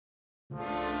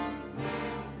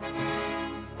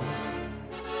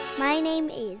My name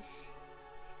is.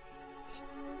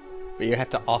 But you have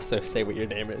to also say what your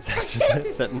name is after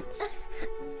that sentence.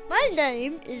 My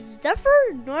name is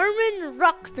Zephyr Norman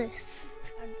Rockness,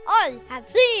 and I have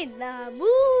seen the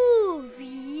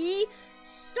movie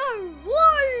Star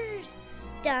Wars.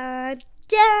 Dun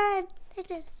dun dun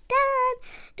dun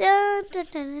dun dun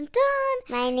dun dun.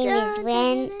 My name is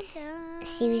Wren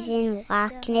Susan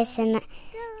Rockness, and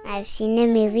I've seen the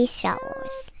movie Star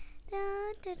Wars.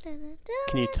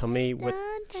 Can you tell me what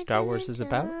Star Wars is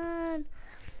about?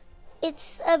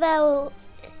 It's about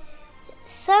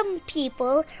some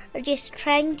people are just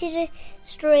trying to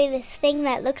destroy this thing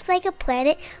that looks like a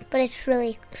planet, but it's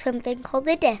really something called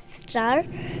the Death Star.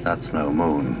 That's no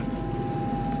moon.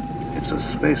 It's a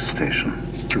space station.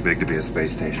 It's too big to be a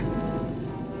space station.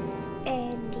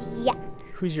 And yeah.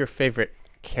 Who's your favorite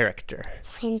character?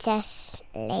 Princess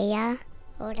Leia,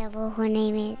 or whatever her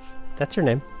name is. That's her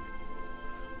name.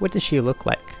 What does she look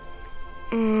like?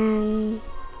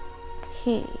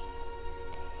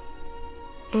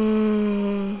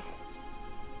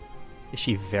 Is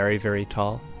she very, very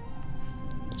tall?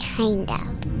 Kind of.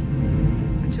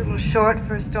 A little short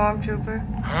for a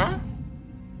stormtrooper. Huh?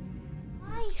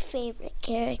 My favorite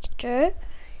character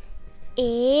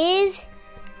is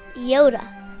Yoda.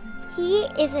 He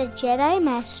is a Jedi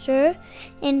Master,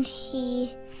 and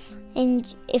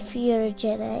if you're a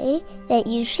Jedi, that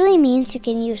usually means you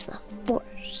can use the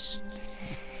Force.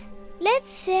 Let's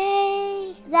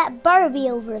say that Barbie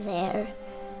over there.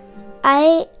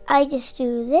 I just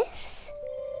do this.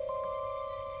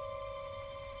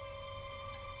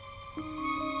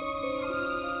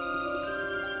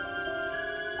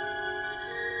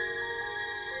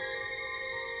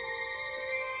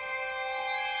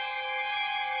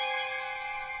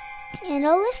 And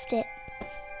I'll lift it.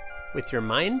 With your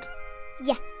mind?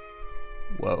 Yeah.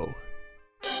 Whoa.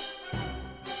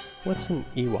 What's an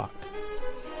Ewok?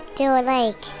 They're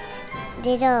like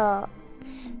little,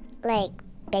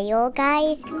 Bayo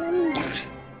guys.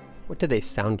 What do they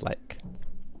sound like?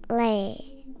 They're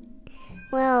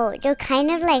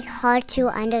kind of hard to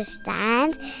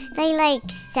understand. They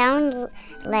sound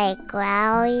like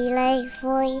growly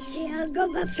voice.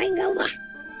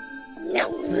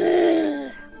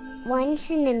 Once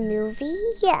in a movie,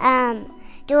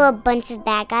 there were a bunch of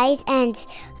bad guys, and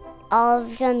all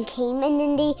of them came, and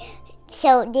then they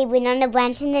went on a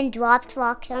branch and then dropped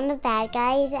rocks on the bad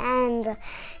guys, and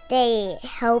they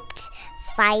helped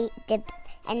fighted the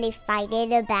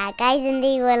bad guys, and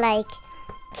they were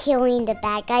killing the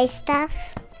bad guy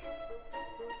stuff.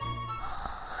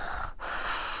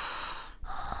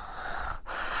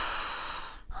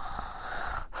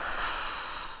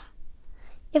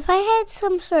 If I had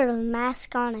some sort of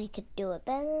mask on, I could do it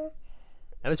better.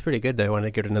 That was pretty good, though. Want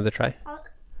to give it another try?